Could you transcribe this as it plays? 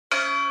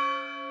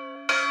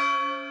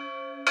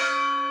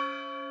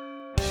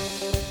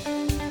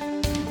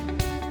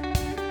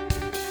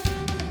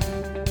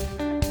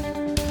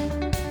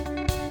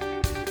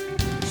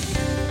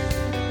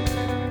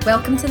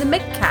Welcome to the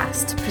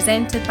MIGcast,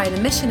 presented by the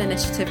Mission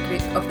Initiative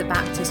Group of the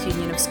Baptist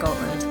Union of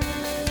Scotland.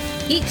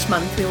 Each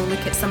month we will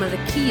look at some of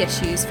the key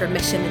issues for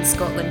mission in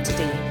Scotland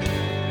today.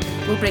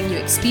 We'll bring you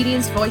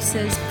experienced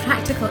voices,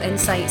 practical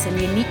insights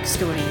and unique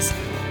stories,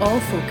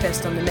 all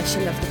focused on the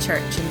mission of the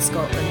Church in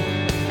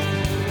Scotland.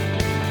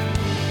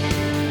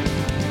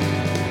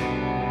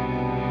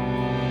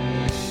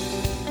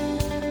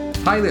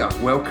 Hi there,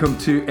 welcome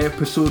to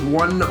episode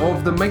 1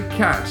 of the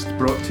MIGcast,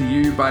 brought to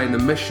you by the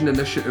Mission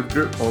Initiative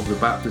Group of the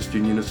Baptist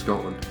Union of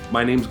Scotland.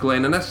 My name's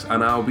Glenn Innes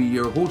and I'll be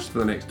your host for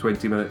the next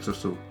 20 minutes or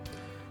so.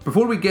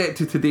 Before we get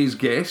to today's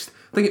guest,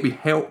 I think it'd be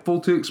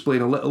helpful to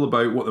explain a little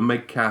about what the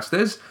MIGcast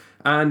is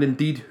and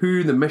indeed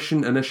who the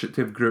Mission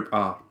Initiative Group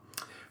are.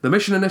 The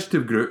Mission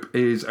Initiative Group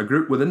is a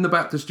group within the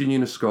Baptist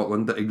Union of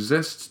Scotland that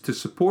exists to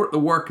support the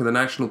work of the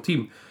national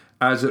team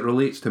as it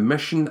relates to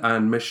mission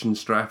and mission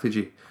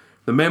strategy.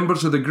 The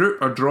members of the group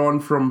are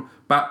drawn from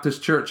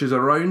Baptist churches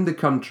around the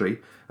country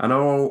and are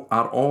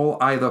all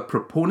either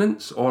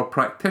proponents or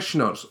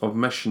practitioners of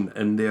mission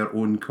in their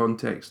own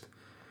context.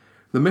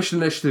 The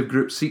Mission Initiative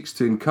Group seeks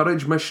to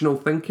encourage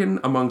missional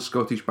thinking among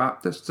Scottish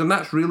Baptists, and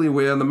that's really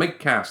where the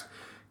MIGcast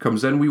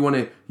comes in. We want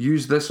to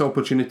use this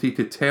opportunity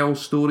to tell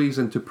stories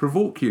and to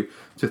provoke you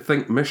to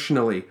think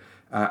missionally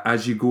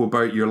as you go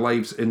about your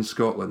lives in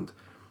Scotland.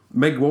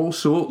 MIG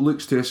also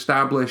looks to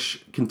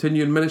establish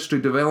continuing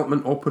ministry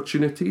development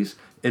opportunities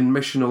in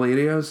missional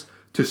areas,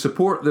 to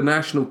support the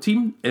national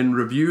team in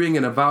reviewing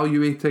and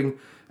evaluating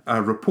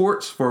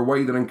reports for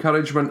wider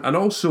encouragement, and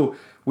also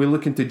we're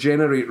looking to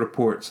generate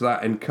reports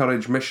that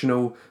encourage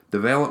missional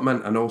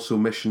development and also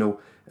missional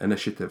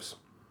initiatives.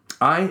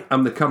 I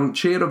am the current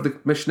chair of the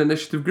Mission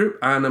Initiative Group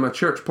and I'm a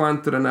church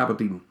planter in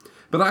Aberdeen.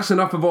 But that's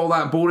enough of all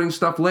that boring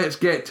stuff. Let's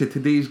get to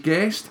today's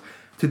guest.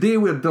 Today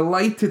we're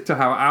delighted to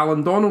have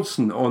Alan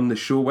Donaldson on the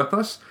show with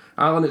us.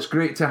 Alan, it's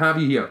great to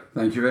have you here.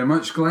 Thank you very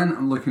much, Glenn.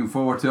 I'm looking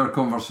forward to our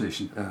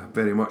conversation.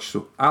 Very much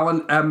so.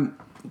 Alan,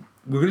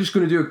 we're just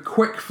going to do a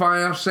quick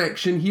fire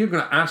section here. We're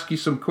going to ask you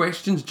some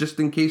questions just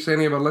in case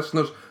any of our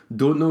listeners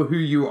don't know who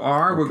you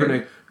are. Okay. We're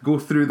going to go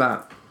through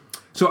that.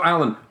 So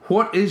Alan,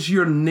 what is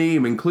your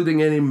name,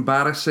 including any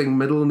embarrassing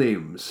middle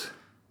names?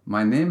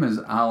 My name is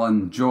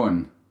Alan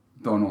John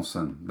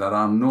Donaldson. There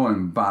are no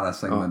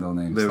embarrassing middle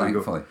names,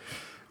 thankfully.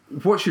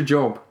 What's your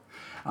job?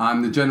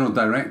 I'm the General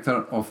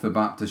Director of the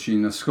Baptist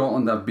Union of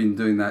Scotland. I've been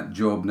doing that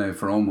job now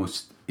for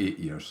almost 8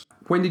 years.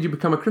 When did you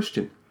become a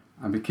Christian?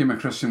 I became a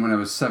Christian when I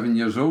was 7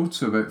 years old,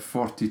 so about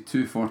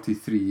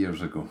 43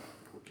 years ago.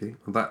 Okay,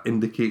 well, that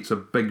indicates a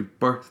big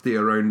birthday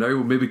around now.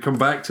 We'll maybe come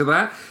back to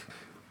that.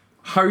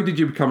 How did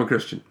you become a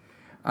Christian?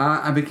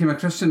 I became a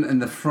Christian in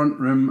the front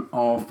room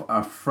of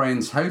a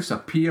friend's house, a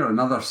peer,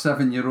 another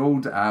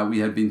 7-year-old. We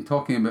had been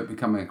talking about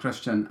becoming a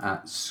Christian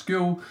at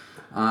school,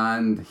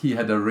 and he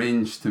had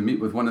arranged to meet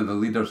with one of the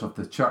leaders of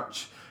the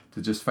church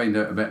to just find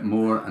out a bit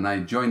more, and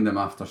I joined them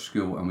after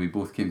school and we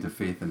both came to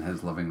faith in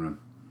his living room.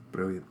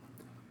 Brilliant.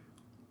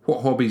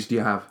 What hobbies do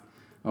you have?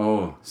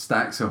 Oh,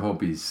 stacks of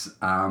hobbies.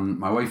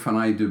 My wife and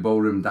I do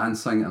ballroom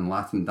dancing and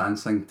Latin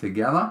dancing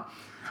together.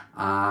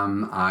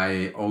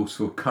 I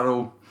also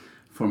curl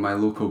for my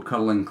local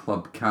curling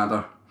club,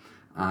 Cadder,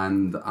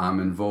 and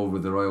I'm involved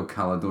with the Royal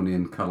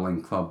Caledonian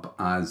Curling Club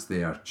as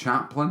their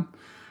chaplain.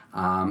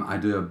 I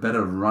do a bit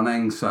of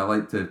running, so I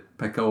like to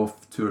pick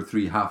off 2 or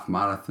 3 half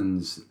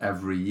marathons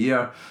every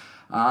year.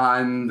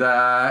 And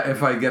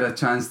if I get a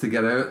chance to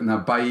get out on a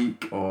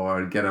bike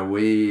or get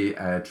away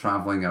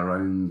travelling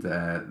around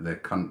the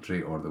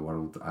country or the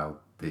world, I'll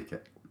take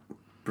it.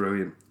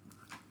 Brilliant.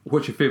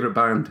 What's your favourite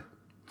band?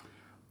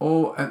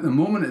 Oh, at the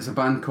moment it's a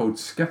band called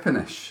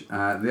Skippinish.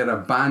 They're a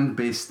band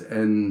based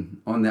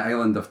on the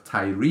island of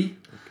Tiree,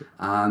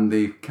 and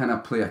they kind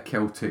of play a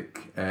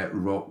Celtic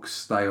rock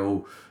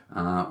style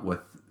with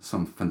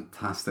some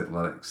fantastic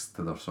lyrics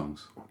to their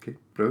songs. Okay,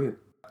 brilliant.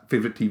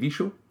 Favourite TV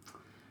show?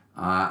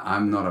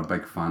 I'm not a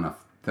big fan of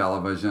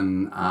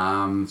television,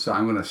 so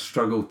I'm going to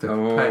struggle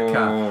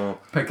to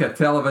pick a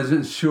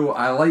television show.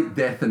 I like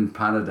Death in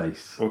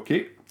Paradise.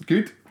 Okay,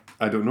 good.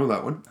 I don't know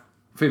that one.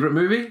 Favourite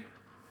movie?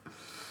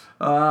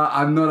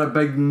 I'm not a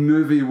big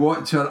movie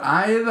watcher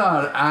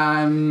either.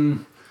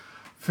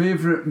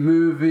 Favourite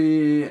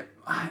movie,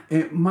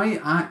 it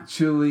might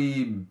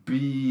actually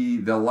be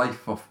The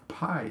Life of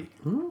Pi.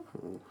 Oh,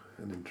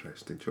 an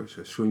interesting choice.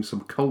 Showing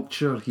some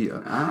culture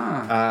here.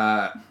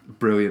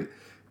 Brilliant.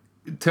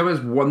 Tell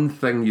us one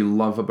thing you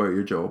love about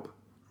your job.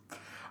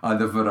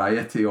 The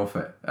variety of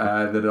it.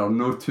 There are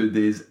no 2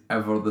 days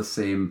ever the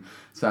same.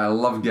 So I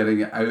love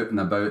getting out and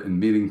about and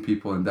meeting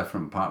people in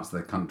different parts of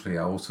the country.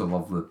 I also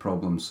love the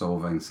problem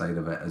solving side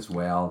of it as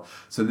well.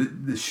 So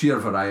the sheer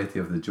variety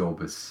of the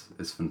job is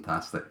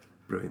fantastic.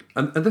 Brilliant.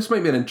 And this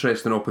might be an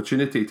interesting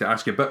opportunity to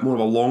ask you a bit more of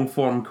a long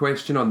form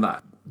question on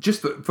that.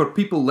 Just for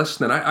people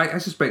listening, I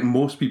suspect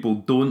most people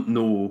don't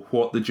know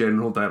what the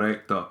General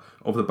Director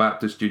of the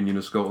Baptist Union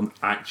of Scotland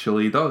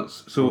actually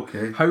does. So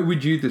How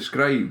would you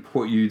describe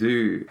what you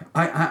do?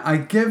 I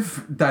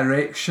give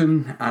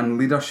direction and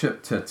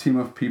leadership to a team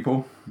of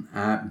people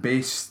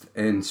based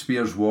in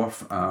Spears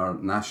Wharf, our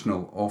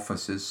national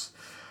offices.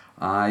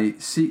 I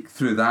seek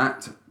through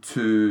that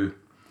to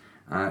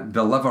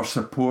deliver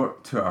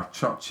support to our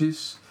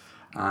churches,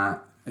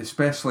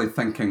 especially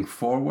thinking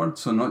forward,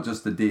 so not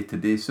just the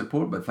day-to-day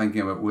support, but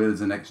thinking about where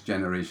is the next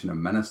generation of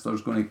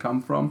ministers going to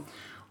come from,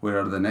 where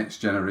are the next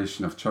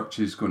generation of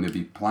churches going to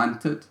be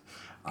planted,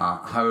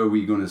 how are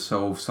we going to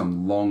solve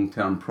some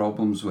long-term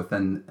problems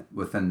within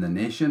the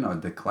nation, or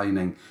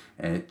declining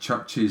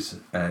churches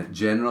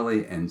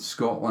generally in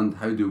Scotland.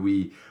 How do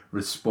we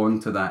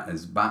respond to that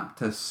as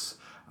Baptists?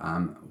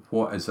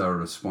 What is our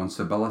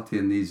responsibility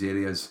in these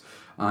areas?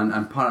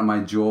 And part of my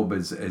job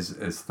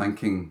is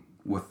thinking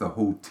with the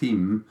whole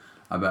team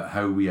about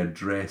how we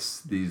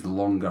address these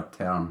longer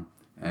term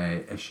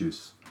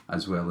issues,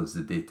 as well as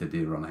the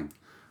day-to-day running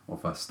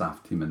of a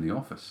staff team in the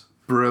office.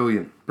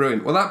 Brilliant.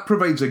 Well, that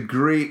provides a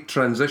great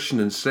transition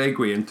and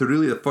segue into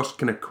really the first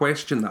kind of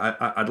question that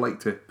I'd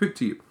like to put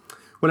to you.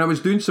 When I was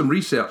doing some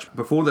research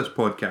before this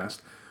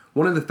podcast,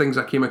 one of the things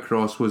I came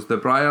across was the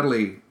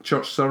Brierley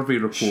Church Survey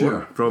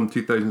report from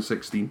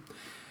 2016.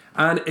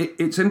 And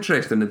it's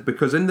interesting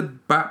because in the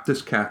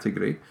Baptist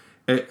category,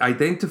 it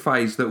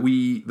identifies that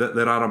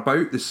there are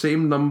about the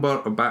same number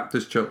of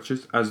Baptist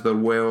churches as there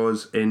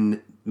was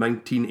in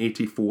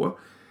 1984.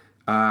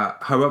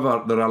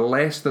 However, there are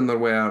less than there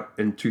were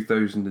in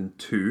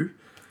 2002.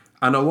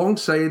 And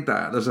alongside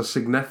that, there's a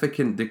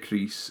significant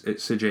decrease, it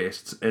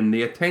suggests, in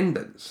the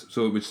attendance.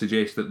 So it would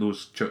suggest that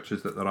those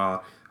churches that there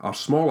are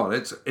smaller.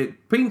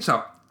 It paints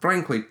a,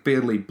 frankly,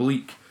 fairly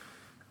bleak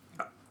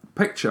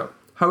picture.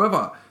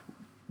 However,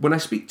 when I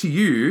speak to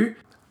you,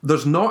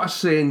 there's not a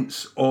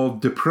sense of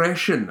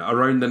depression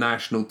around the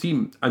national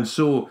team. And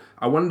so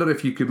I wonder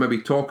if you could maybe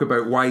talk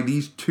about why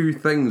these two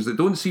things that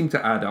don't seem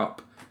to add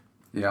up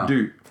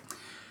do.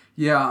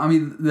 Yeah, I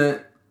mean,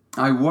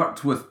 I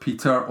worked with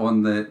Peter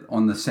on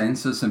the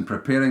census and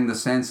preparing the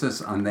census,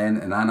 and then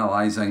in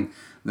analysing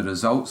the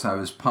results. I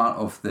was part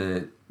of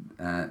the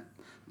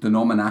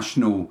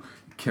denominational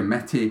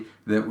committee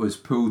that was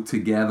pulled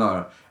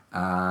together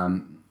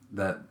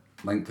that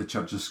linked the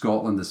Church of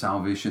Scotland, the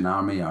Salvation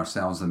Army,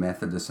 ourselves, the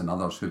Methodists, and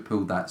others who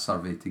pulled that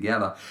survey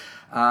together.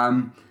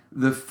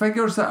 The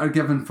figures that are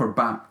given for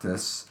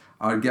Baptists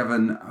are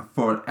given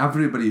for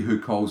everybody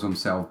who calls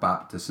himself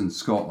Baptist in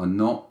Scotland,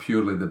 not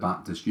purely the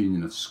Baptist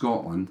Union of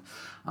Scotland.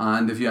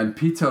 And if you had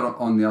Peter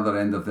on the other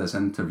end of this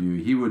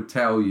interview, he would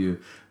tell you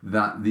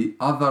that the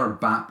other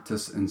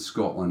Baptists in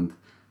Scotland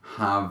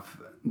have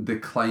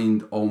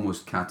declined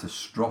almost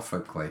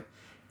catastrophically.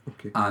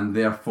 Okay. And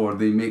therefore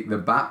they make the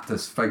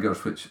Baptist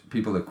figures, which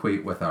people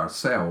equate with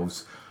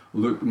ourselves,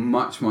 look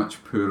much,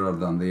 much poorer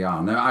than they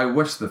are. Now, I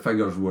wish the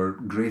figures were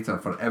greater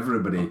for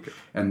everybody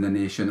in the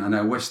nation, and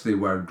I wish they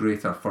were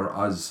greater for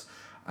us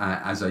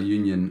as a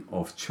union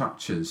of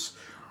churches.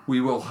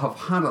 We will have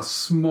had a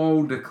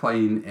small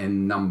decline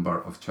in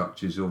number of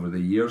churches over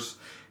the years,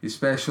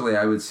 especially,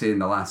 I would say, in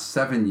the last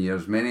 7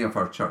 years. Many of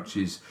our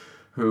churches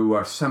who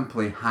were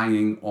simply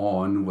hanging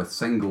on with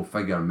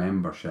single-figure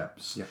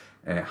memberships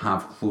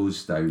have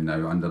closed down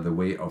now under the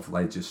weight of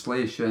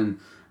legislation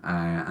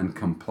and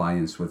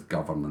compliance with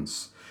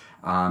governance.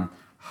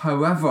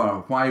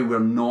 However, why we're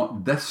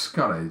not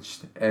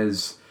discouraged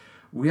is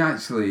we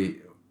actually,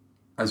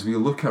 as we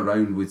look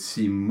around, would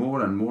see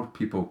more and more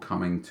people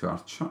coming to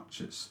our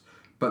churches,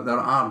 but there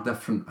are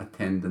different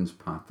attendance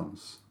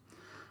patterns.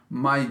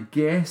 My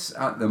guess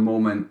at the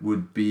moment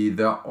would be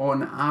that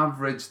on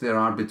average there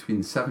are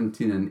between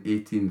 17 and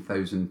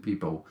 18,000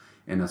 people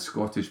in a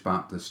Scottish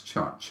Baptist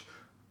church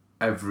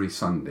every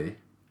Sunday,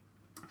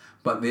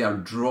 but they are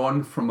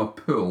drawn from a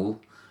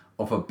pool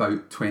of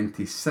about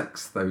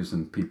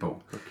 26,000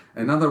 people.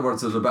 In other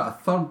words, there's about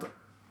a third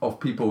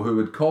of people who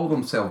would call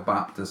themselves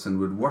Baptists and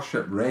would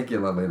worship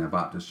regularly in a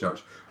Baptist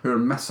church who are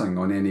missing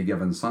on any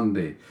given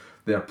Sunday.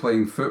 They're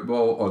playing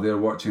football, or they're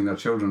watching their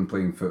children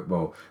playing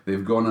football.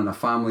 They've gone on a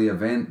family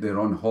event, they're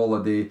on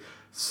holiday,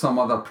 some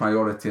other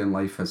priority in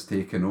life has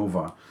taken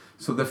over.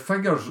 So the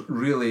figures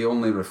really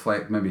only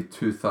reflect maybe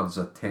 2/3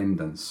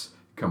 attendance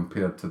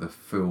compared to the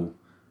full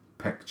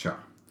picture.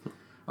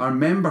 Our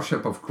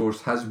membership, of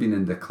course, has been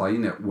in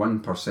decline at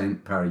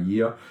 1% per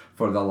year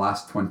for the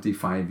last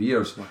 25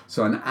 years.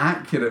 So an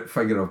accurate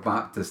figure of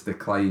Baptist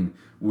decline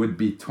would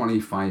be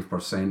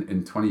 25%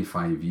 in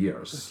 25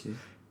 years. Okay.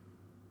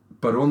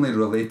 But only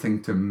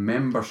relating to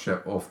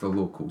membership of the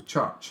local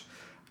church.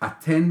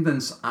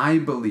 Attendance, I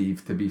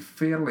believe, to be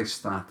fairly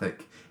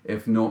static,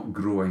 if not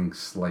growing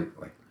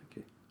slightly.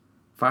 Okay.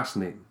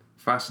 Fascinating.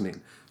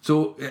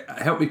 So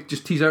help me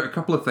just tease out a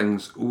couple of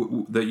things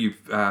that you've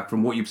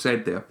from what you've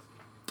said there.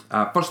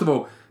 First of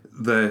all,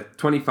 the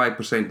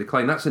 25%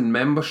 decline, that's in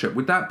membership.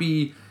 Would it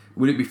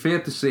be fair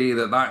to say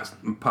that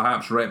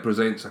perhaps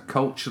represents a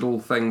cultural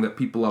thing, that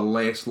people are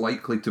less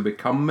likely to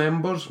become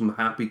members and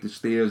happy to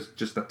stay as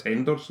just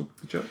attenders of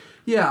the church?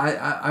 Yeah,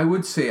 I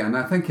would say, and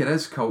I think it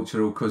is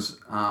cultural, because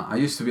I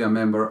used to be a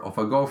member of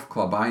a golf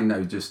club. I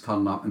now just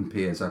turn up and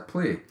pay as I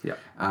play. Yeah.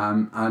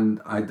 And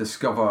I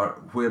discover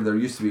where there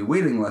used to be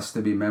waiting lists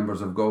to be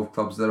members of golf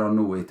clubs, there are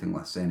no waiting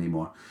lists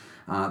anymore.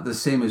 The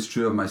same is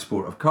true of my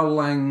sport of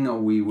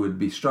curling. We would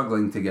be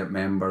struggling to get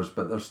members,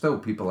 but there's still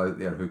people out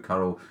there who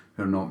curl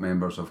who are not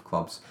members of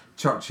clubs.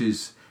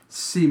 Churches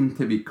seem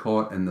to be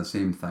caught in the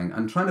same thing,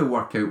 and trying to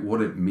work out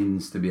what it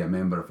means to be a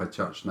member of a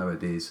church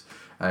nowadays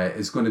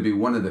is going to be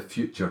one of the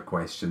future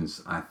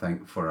questions, I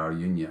think, for our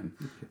union,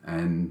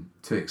 and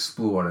to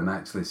explore and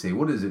actually say,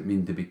 what does it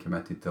mean to be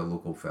committed to a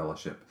local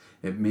fellowship?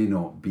 It may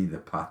not be the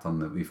pattern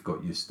that we've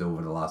got used to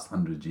over the last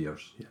 100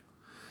 years. Yeah.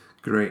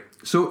 Great.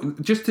 So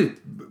just to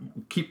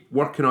keep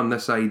working on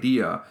this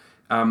idea,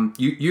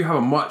 you have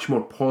a much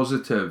more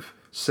positive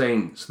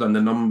sense than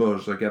the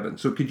numbers are given.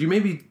 So could you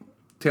maybe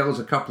tell us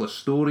a couple of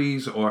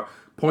stories or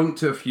point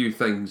to a few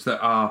things that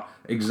are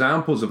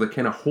examples of the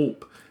kind of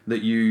hope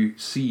that you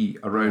see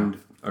around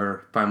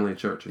our family of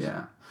churches?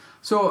 Yeah.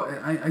 So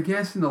I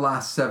guess in the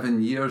last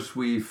 7 years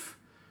we've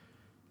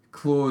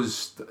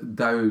closed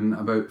down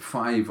about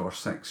 5 or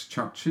 6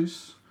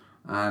 churches,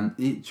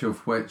 each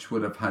of which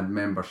would have had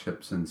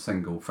memberships in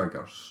single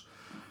figures.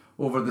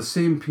 Over the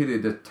same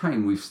period of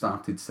time, we've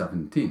started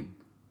 17,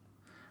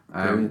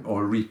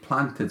 or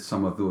replanted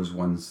some of those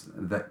ones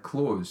that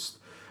closed.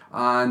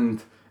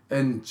 And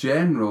in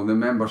general, the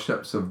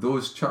memberships of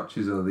those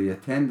churches, or the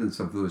attendance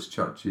of those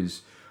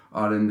churches,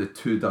 are in the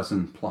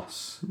 24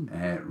 plus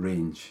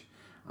range,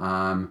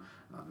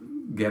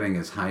 getting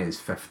as high as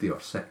 50 or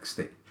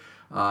 60.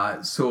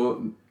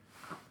 So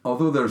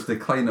although there's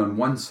decline on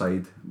one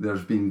side,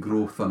 there's been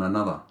growth on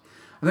another.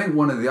 I think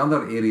one of the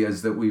other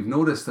areas that we've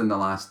noticed in the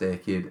last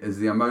decade is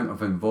the amount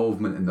of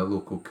involvement in the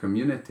local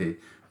community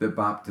that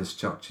Baptist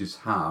churches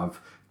have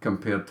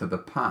compared to the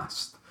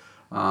past.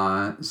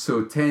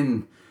 So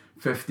 10,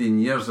 15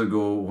 years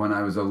ago, when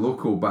I was a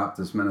local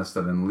Baptist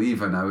minister in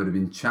Leven, I would have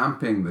been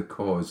championing the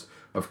cause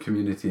of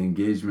community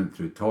engagement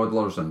through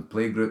toddlers and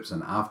playgroups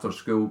and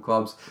after-school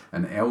clubs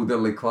and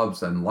elderly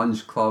clubs and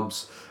lunch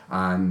clubs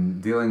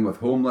and dealing with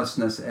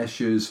homelessness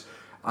issues.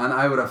 And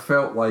I would have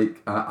felt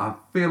like a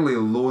fairly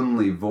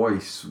lonely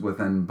voice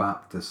within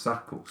Baptist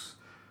circles.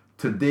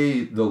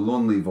 Today, the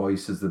lonely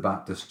voice is the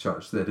Baptist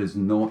church that is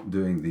not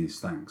doing these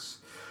things.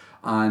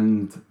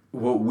 And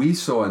what we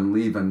saw in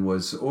Leven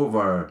was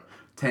over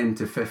 10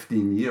 to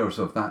 15 years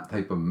of that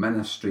type of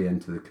ministry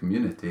into the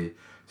community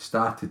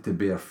started to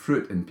bear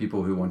fruit in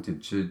people who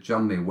wanted to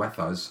journey with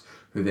us,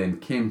 who then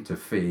came to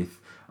faith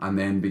and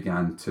then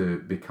began to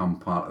become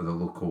part of the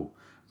local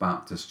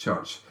Baptist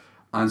church.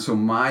 And so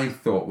my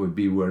thought would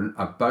be we're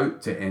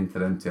about to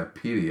enter into a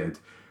period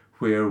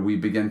where we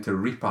begin to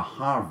reap a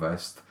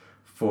harvest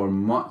for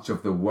much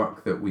of the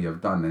work that we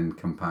have done in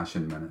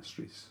compassion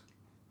ministries.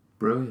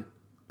 Brilliant.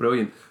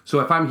 Brilliant. So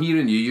if I'm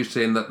hearing you, you're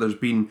saying that there's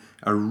been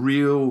a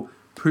real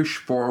push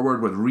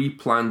forward with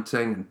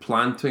replanting and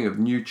planting of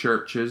new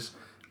churches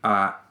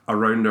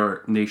around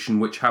our nation,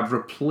 which have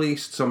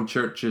replaced some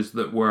churches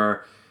that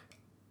were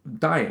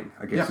dying,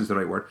 I guess is the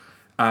right word.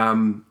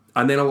 And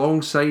then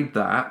alongside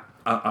that,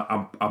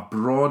 a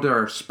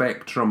broader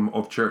spectrum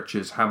of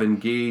churches have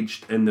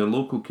engaged in their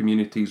local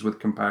communities with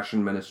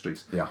compassion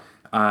ministries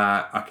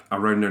around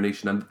our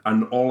nation.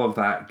 And all of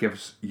that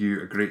gives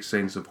you a great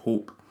sense of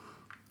hope,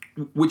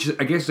 which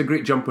I guess is a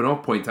great jumping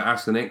off point to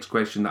ask the next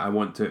question that I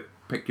want to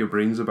pick your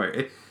brains about.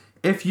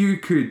 If you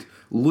could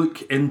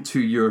look into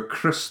your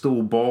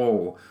crystal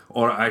ball,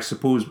 or I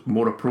suppose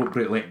more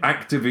appropriately,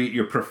 activate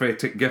your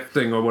prophetic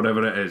gifting or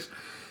whatever it is,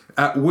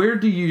 where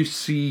do you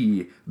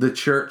see the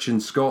church in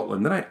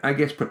Scotland, and I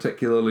guess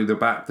particularly the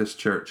Baptist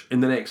church, in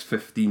the next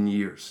 15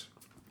 years?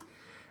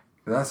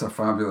 That's a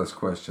fabulous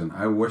question.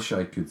 I wish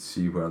I could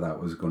see where that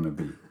was going to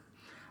be.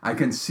 I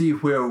can see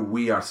where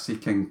we are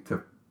seeking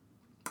to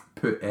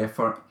put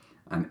effort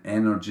and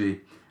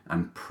energy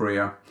and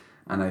prayer,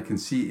 and I can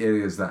see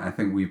areas that I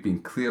think we've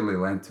been clearly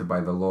led to by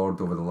the Lord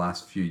over the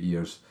last few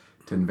years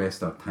to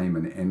invest our time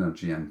and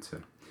energy into.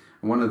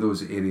 And one of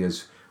those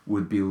areas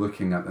would be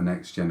looking at the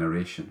next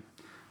generation,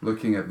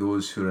 looking at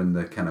those who are in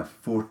the kind of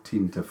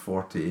 14 to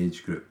 40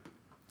 age group,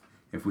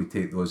 if we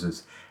take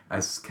those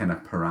as kind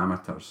of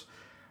parameters.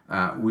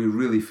 We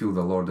really feel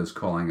the Lord is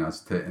calling us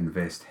to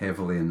invest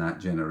heavily in that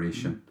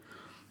generation,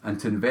 and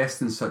to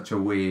invest in such a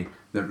way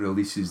that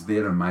releases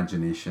their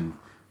imagination,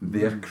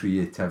 their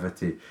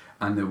creativity,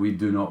 and that we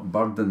do not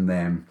burden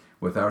them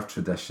with our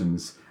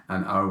traditions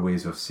and our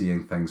ways of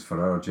seeing things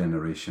for our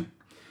generation.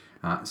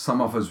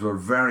 Some of us were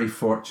very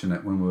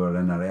fortunate when we were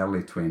in our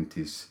early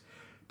 20s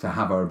to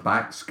have our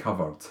backs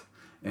covered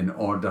in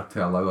order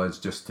to allow us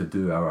just to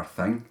do our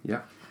thing.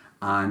 Yeah.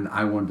 And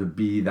I want to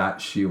be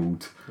that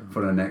shield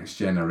for the next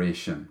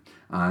generation.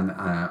 And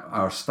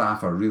our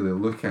staff are really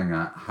looking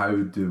at how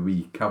do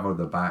we cover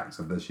the backs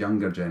of this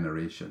younger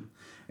generation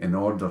in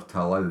order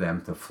to allow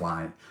them to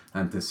fly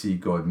and to see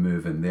God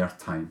move in their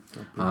time.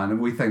 And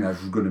we think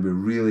that's going to be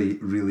really,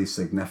 really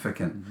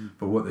significant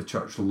for what the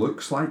church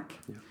looks like,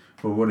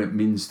 for what it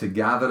means to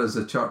gather as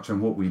a church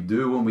and what we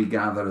do when we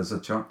gather as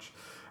a church.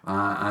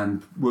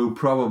 And we'll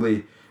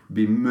probably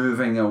be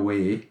moving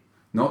away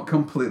Not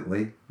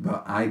completely,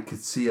 but I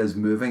could see us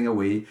moving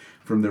away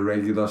from the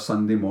regular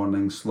Sunday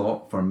morning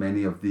slot for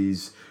many of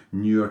these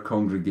newer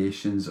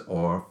congregations,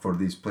 or for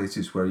these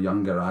places where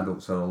younger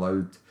adults are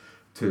allowed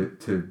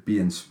to be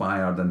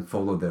inspired and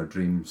follow their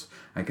dreams.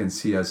 I can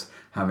see us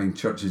having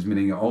churches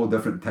meeting at all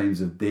different times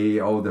of day,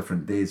 all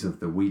different days of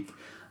the week.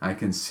 I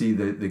can see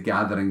the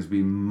gatherings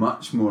being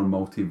much more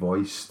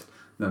multi-voiced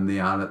than they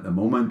are at the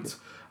moment.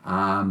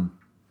 And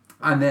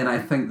then I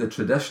think the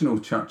traditional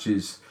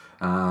churches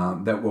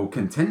that will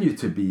continue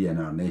to be in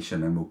our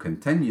nation and will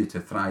continue to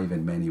thrive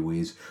in many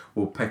ways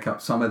will pick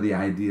up some of the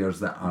ideas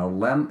that are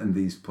learnt in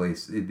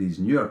these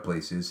newer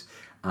places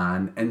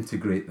and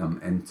integrate them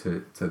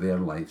into their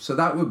life. So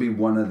that would be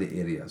one of the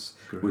areas.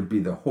 Great. Would be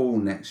the whole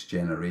next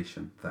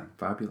generation thing.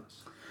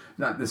 Fabulous.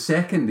 Now, the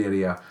second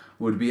area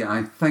would be,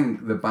 I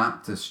think the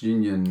Baptist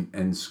Union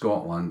in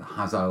Scotland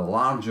has a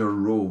larger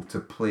role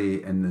to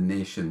play in the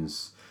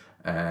nation's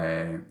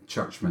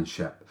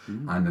churchmanship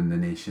and in the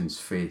nation's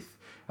faith.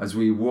 As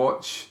we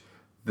watch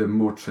the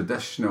more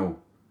traditional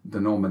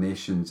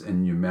denominations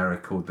in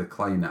numerical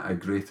decline at a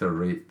greater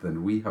rate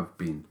than we have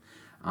been,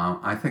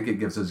 I think it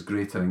gives us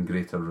greater and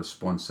greater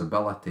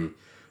responsibility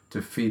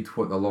to feed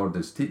what the Lord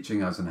is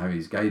teaching us and how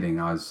He's guiding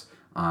us,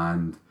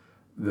 and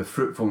the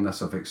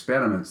fruitfulness of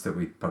experiments that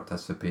we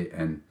participate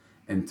in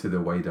into the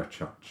wider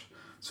church.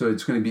 So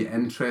it's going to be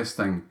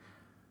interesting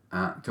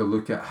to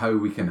look at how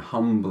we can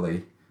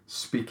humbly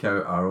speak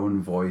out our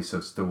own voice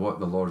as to what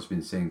the Lord's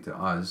been saying to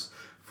us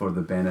for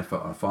the benefit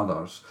of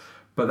others.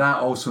 But that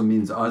also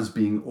means us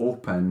being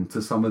open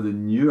to some of the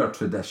newer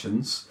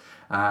traditions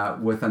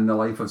within the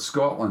life of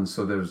Scotland.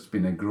 So there's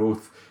been a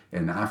growth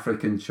in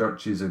African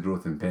churches, a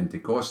growth in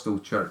Pentecostal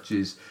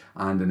churches,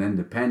 and in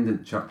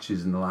independent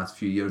churches in the last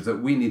few years that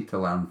we need to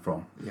learn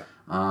from. Yeah.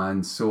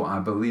 And so I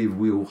believe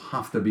we'll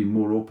have to be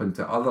more open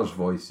to others'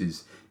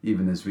 voices,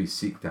 even as we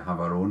seek to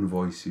have our own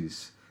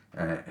voices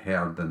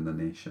heard in the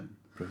nation.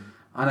 Brilliant.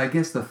 And I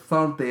guess the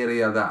third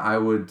area that I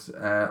would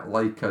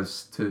like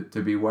us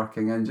to be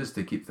working in, just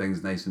to keep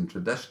things nice and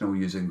traditional,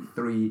 using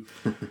 3,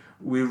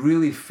 we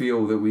really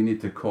feel that we need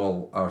to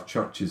call our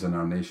churches and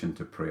our nation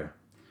to prayer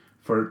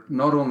for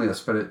not only a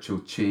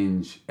spiritual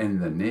change in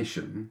the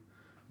nation,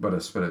 but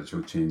a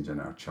spiritual change in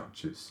our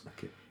churches.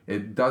 Okay.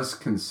 It does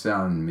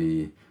concern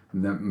me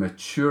that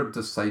mature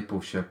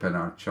discipleship in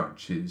our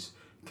churches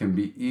can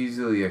be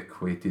easily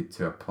equated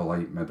to a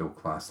polite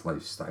middle-class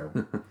lifestyle.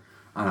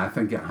 And I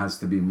think it has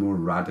to be more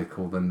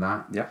radical than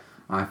that. Yeah.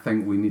 I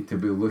think we need to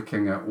be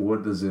looking at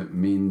what does it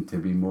mean to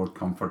be more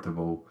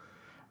comfortable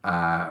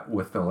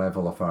with the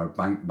level of our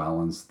bank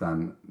balance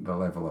than the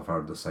level of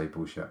our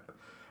discipleship.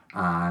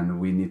 And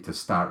we need to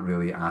start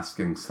really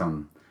asking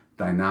some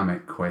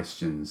dynamic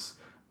questions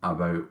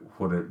about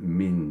what it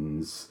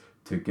means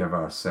to give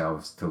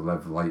ourselves to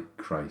live like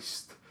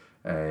Christ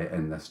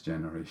in this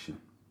generation.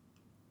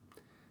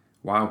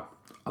 Wow,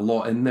 a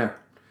lot in there.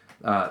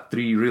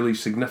 3 really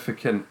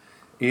significant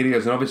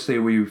areas, and obviously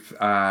we've,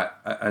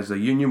 as a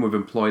union, we've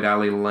employed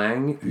Ali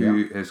Lang,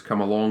 who has come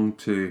along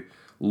to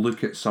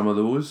look at some of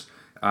those.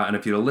 And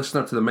if you're a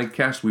listener to the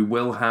Midcast, we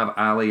will have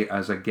Ali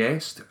as a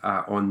guest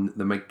on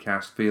the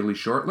Midcast fairly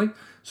shortly,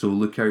 so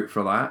look out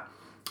for that.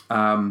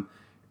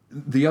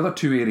 The other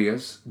 2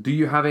 areas, do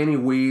you have any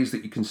ways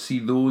that you can see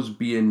those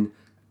being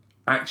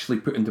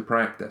actually put into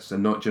practice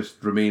and not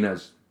just remain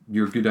as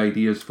your good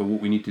ideas for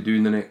what we need to do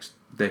in the next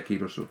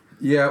decade or so?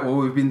 Yeah, well,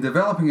 we've been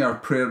developing our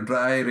prayer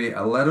diary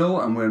a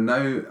little, and we're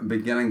now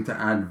beginning to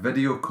add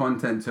video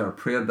content to our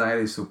prayer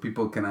diary so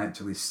people can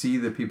actually see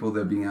the people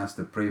they're being asked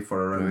to pray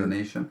for around the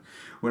nation.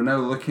 We're now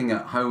looking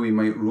at how we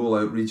might roll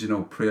out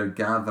regional prayer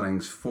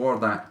gatherings for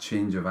that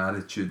change of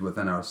attitude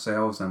within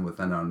ourselves and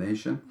within our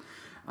nation.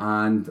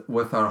 And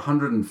with our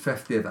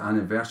 150th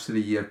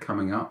anniversary year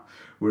coming up,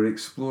 we're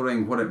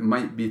exploring what it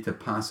might be to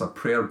pass a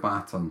prayer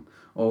baton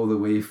all the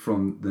way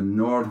from the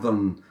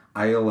Northern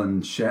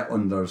Island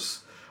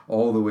Shetlanders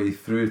all the way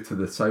through to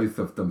the south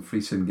of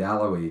Dumfries and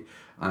Galloway,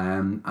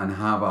 and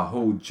have a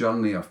whole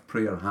journey of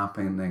prayer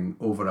happening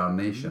over our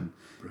nation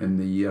in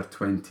the year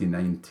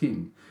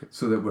 2019,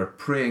 so that we're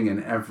praying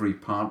in every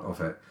part of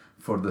it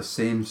for the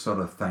same sort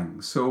of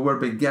thing. So we're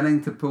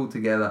beginning to pull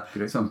together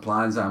some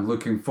plans. I'm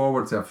looking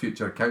forward to a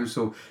future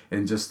council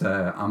in just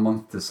a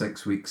month to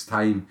 6 weeks'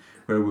 time,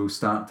 where we'll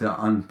start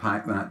to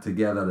unpack that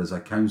together as a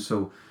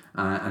council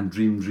and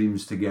dream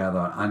dreams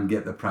together and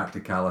get the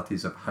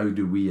practicalities of how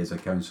do we as a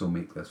council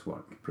make this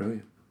work.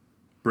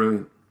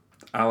 Brilliant.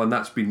 Alan,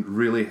 that's been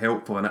really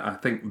helpful, and I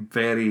think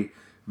very,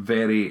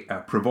 very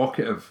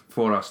provocative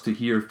for us to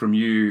hear from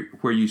you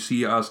where you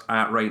see us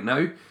at right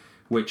now,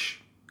 which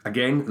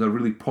again is a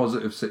really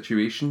positive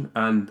situation,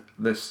 and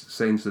this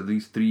sense of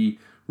these 3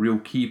 real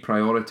key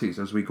priorities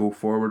as we go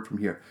forward from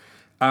here.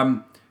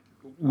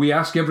 We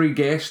ask every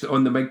guest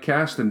on the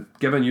Midcast, and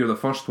given you're the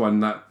first one,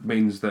 that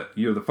means that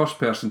you're the first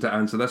person to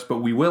answer this, but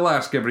we will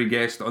ask every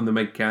guest on the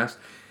Midcast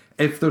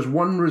if there's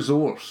one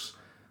resource,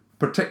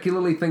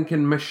 particularly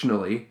thinking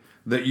missionally,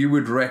 that you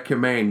would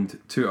recommend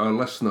to our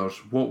listeners.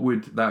 What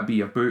would that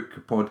be? A book,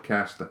 a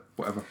podcast,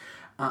 whatever?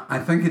 I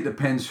think it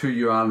depends who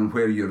you are and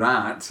where you're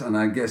at, and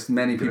I guess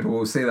many people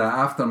will say that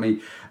after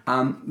me.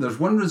 There's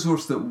one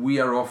resource that we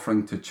are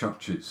offering to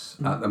churches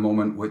at the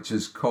moment, which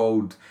is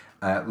called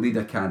Lead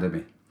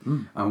Academy.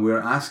 And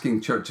we're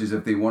asking churches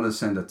if they want to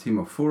send a team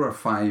of 4 or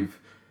 5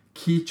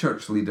 key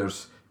church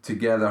leaders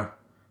together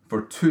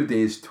for 2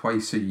 days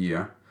twice a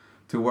year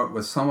to work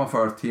with some of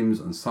our teams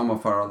and some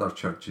of our other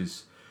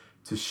churches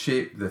to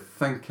shape the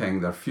thinking,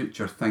 their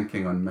future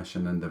thinking on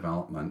mission and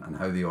development and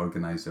how they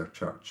organise their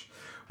church.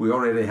 We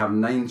already have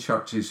 9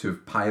 churches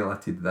who've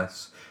piloted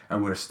this,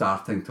 and we're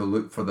starting to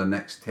look for the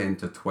next 10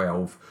 to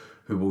 12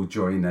 who will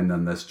join in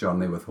on this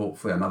journey, with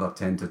hopefully another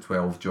 10 to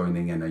 12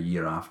 joining in a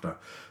year after.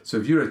 So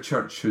if you're a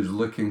church who's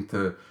looking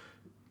to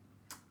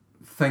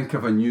think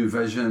of a new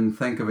vision,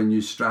 think of a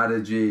new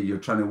strategy, you're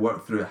trying to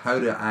work through how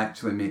to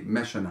actually make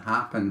mission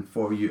happen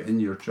for you in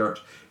your church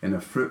in a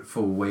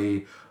fruitful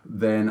way,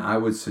 then I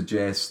would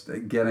suggest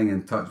that getting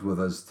in touch with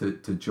us to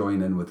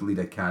join in with Lead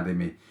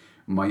Academy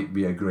might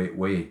be a great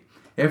way.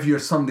 If you're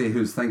somebody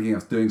who's thinking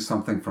of doing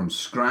something from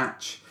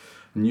scratch,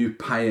 new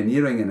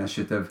pioneering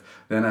initiative,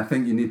 then I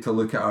think you need to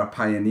look at our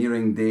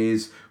pioneering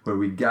days where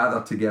we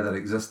gather together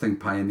existing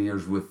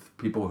pioneers with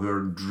people who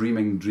are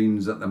dreaming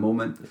dreams at the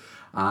moment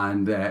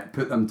and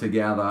put them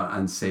together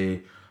and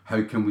say,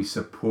 how can we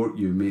support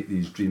you make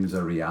these dreams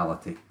a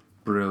reality?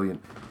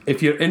 Brilliant.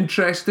 If you're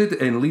interested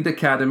in Lead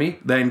Academy,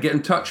 then get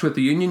in touch with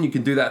the union. You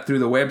can do that through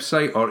the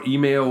website or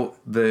email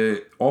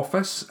the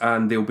office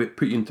and they'll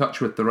put you in touch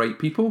with the right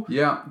people.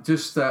 Yeah,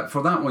 just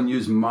for that one,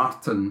 use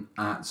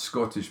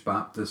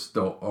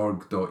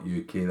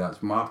martin@scottishbaptist.org.uk.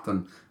 That's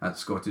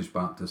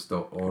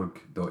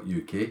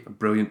martin@scottishbaptist.org.uk. A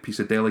brilliant piece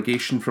of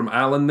delegation from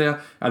Alan there.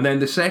 And then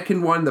the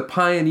second one, the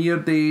Pioneer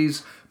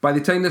Days. By the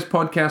time this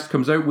podcast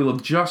comes out, we'll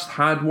have just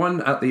had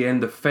one at the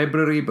end of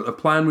February, but the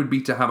plan would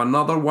be to have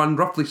another one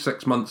roughly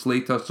 6 months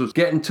later. So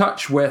get in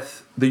touch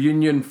with the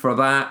union for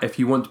that if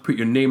you want to put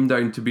your name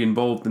down to be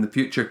involved in the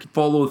future.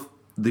 Follow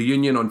the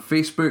union on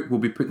Facebook. We'll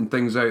be putting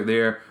things out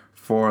there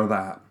for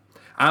that.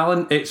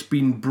 Alan, it's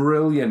been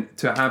brilliant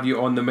to have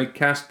you on the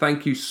Midcast.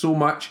 Thank you so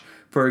much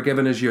for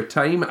giving us your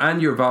time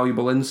and your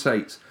valuable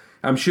insights.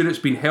 I'm sure it's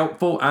been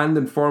helpful and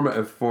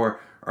informative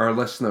for our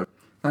listeners.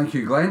 Thank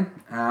you, Glenn,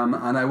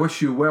 and I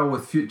wish you well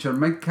with future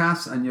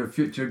Midcasts and your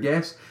future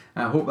guests.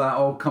 I hope that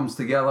all comes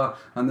together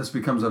and this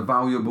becomes a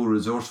valuable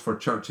resource for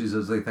churches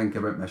as they think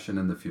about mission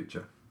in the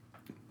future.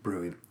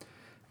 Brilliant.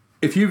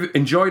 If you've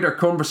enjoyed our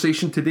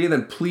conversation today,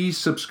 then please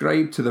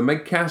subscribe to the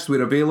Midcast.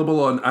 We're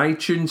available on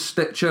iTunes,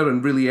 Stitcher,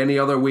 and really any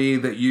other way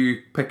that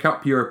you pick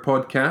up your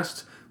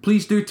podcasts.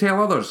 Please do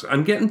tell others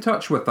and get in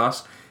touch with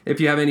us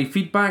if you have any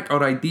feedback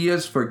or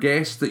ideas for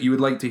guests that you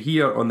would like to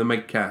hear on the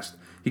Midcast.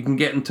 You can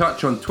get in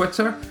touch on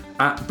Twitter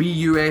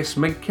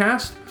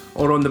 @BUSMidcast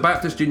or on the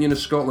Baptist Union of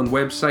Scotland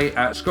website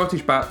at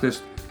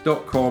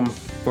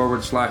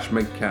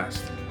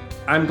scottishbaptist.com/Midcast.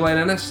 I'm Glenn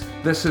Innes.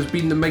 This has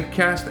been the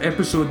Midcast,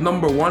 episode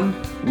number 1.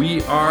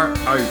 We are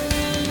out.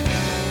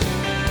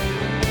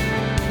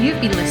 You've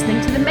been listening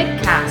to the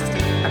Midcast,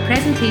 a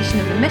presentation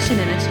of the Mission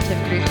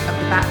Initiative Group of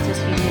the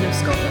Baptist Union of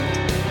Scotland.